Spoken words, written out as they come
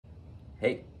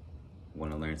Hey,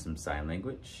 want to learn some sign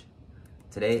language?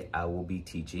 Today I will be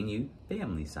teaching you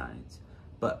family signs.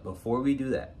 But before we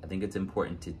do that, I think it's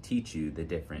important to teach you the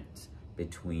difference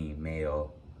between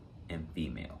male and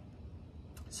female.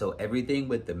 So everything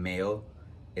with the male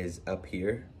is up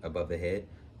here above the head,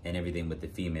 and everything with the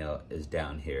female is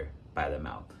down here by the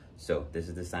mouth. So this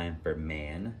is the sign for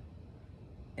man,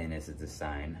 and this is the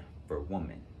sign for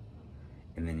woman.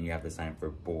 And then you have the sign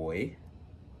for boy.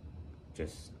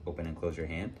 Just open and close your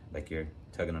hand like you're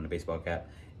tugging on a baseball cap.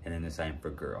 And then the sign for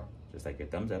girl, just like your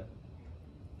thumbs up,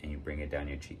 and you bring it down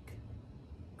your cheek,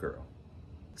 girl.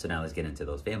 So now let's get into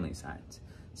those family signs.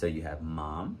 So you have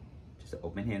mom, just an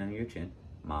open hand on your chin,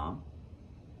 mom,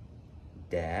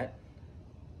 dad,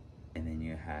 and then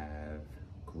you have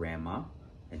grandma,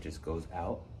 it just goes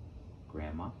out,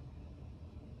 grandma,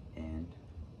 and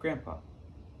grandpa,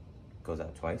 goes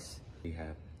out twice. We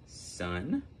have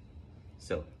son,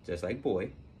 so just like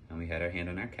boy, and we had our hand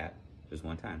on our cap, just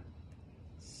one time.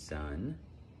 Son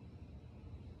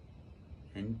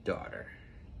and daughter.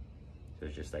 So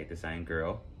it's just like the sign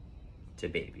girl to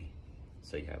baby.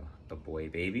 So you have a boy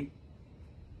baby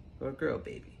or a girl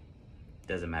baby.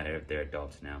 Doesn't matter if they're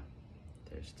adults now.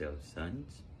 They're still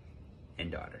sons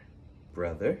and daughter.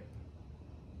 Brother.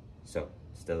 So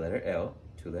it's the letter L,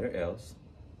 two letter L's,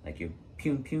 like you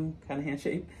pew pew kind of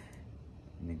handshake.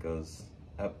 And it goes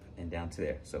up and down to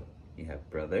there. So you have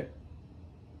brother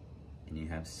and you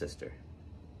have sister.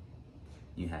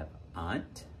 You have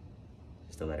aunt,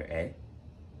 just the letter A,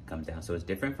 comes down. So it's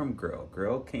different from girl.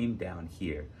 Girl came down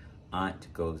here.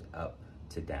 Aunt goes up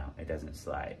to down. It doesn't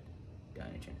slide down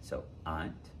your chin. So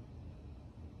aunt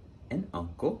and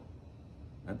uncle,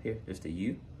 up here, just a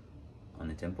U on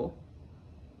the temple,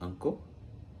 uncle.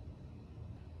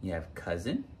 You have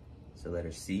cousin, so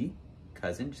letter C,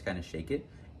 cousin, just kind of shake it.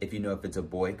 If you know if it's a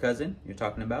boy cousin you're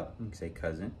talking about, you can say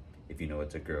cousin. If you know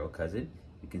it's a girl cousin,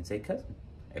 you can say cousin.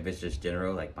 If it's just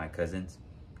general, like my cousins,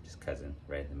 just cousin,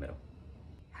 right in the middle.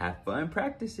 Have fun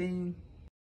practicing.